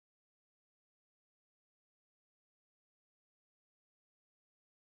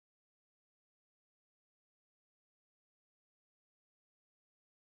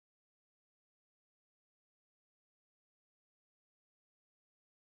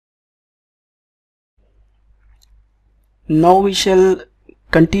Now we shall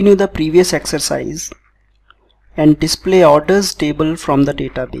continue the previous exercise and display orders table from the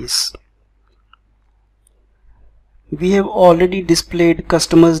database. We have already displayed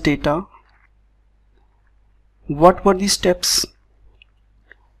customers data. What were the steps?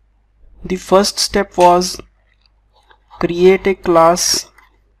 The first step was create a class,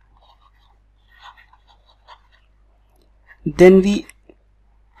 then we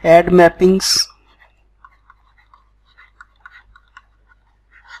add mappings,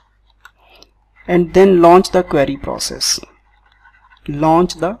 and then launch the query process.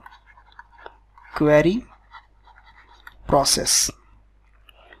 Launch the query process.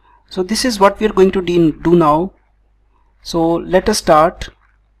 So this is what we are going to do now. So let us start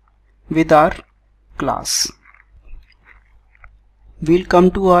with our class. We'll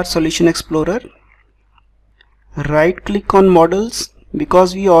come to our Solution Explorer, right click on models,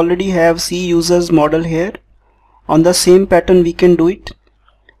 because we already have C users model here. On the same pattern we can do it.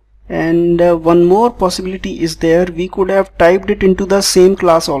 And one more possibility is there, we could have typed it into the same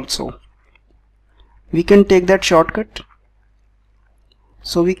class also. We can take that shortcut.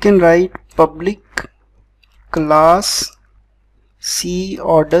 So we can write public class C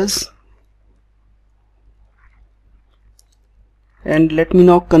orders, and let me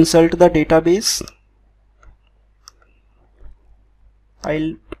now consult the database.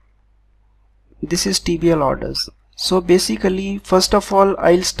 This is TBL orders. So basically, first of all,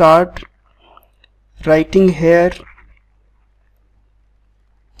 I'll start writing here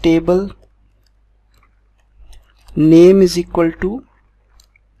table name is equal to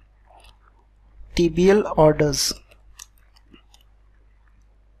TBL orders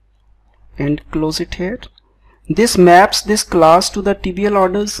and close it here. This maps this class to the TBL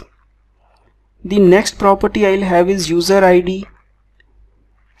orders. The next property I'll have is user ID.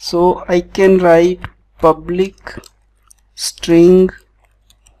 So I can write public string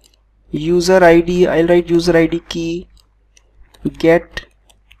user ID. I'll write user ID key get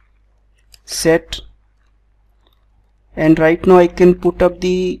set, and right now I can put up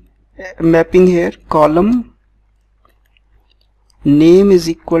the mapping here. Column name is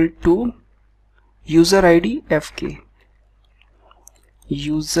equal to user ID fk,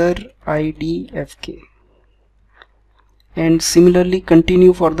 user ID fk, and similarly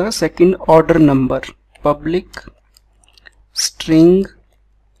continue for the second order number. Public string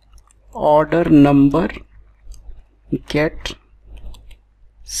order number get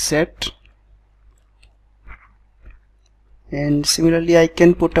set, and similarly I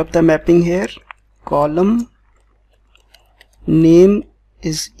can put up the mapping here. Column name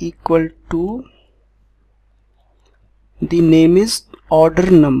is equal to, the name is order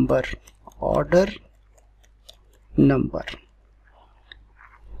number,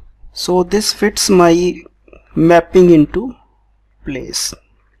 So this fits my mapping into place.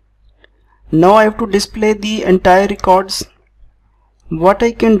 Now I have to display the entire records. What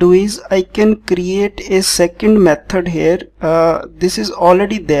I can do is I can create a second method here. This is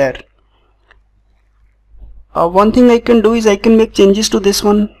already there. One thing I can do is I can make changes to this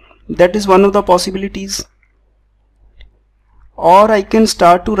one. That is one of the possibilities. Or I can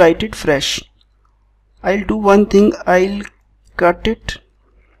start to write it fresh. I'll do one thing. I'll cut it.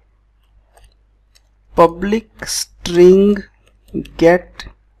 Public string get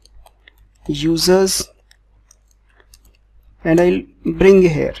users, and I'll bring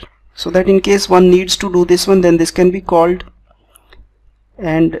here, so that in case one needs to do this one, then this can be called.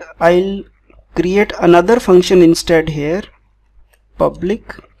 And I'll create another function instead here,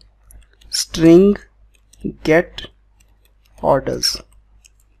 public string get orders,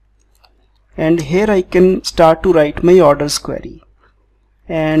 and here I can start to write my orders query.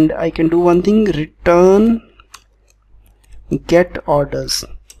 And I can do one thing, return get orders.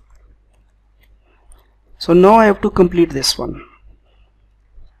 So now I have to complete this one.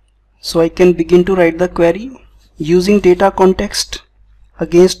 So I can begin to write the query using data context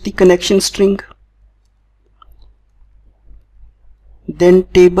against the connection string. Then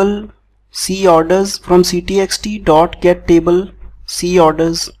table C orders from ctxt dot get table C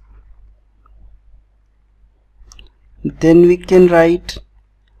orders. Then we can write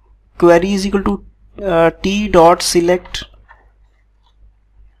query is equal to t dot select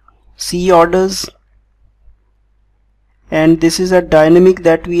C orders, and this is a dynamic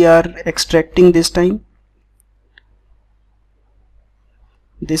that we are extracting this time.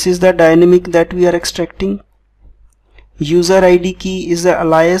 This is the dynamic that we are extracting. User ID key is the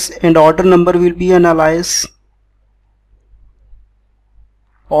alias and order number will be an alias.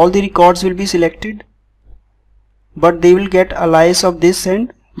 All the records will be selected, but they will get alias of this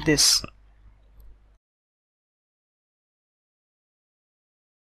and this.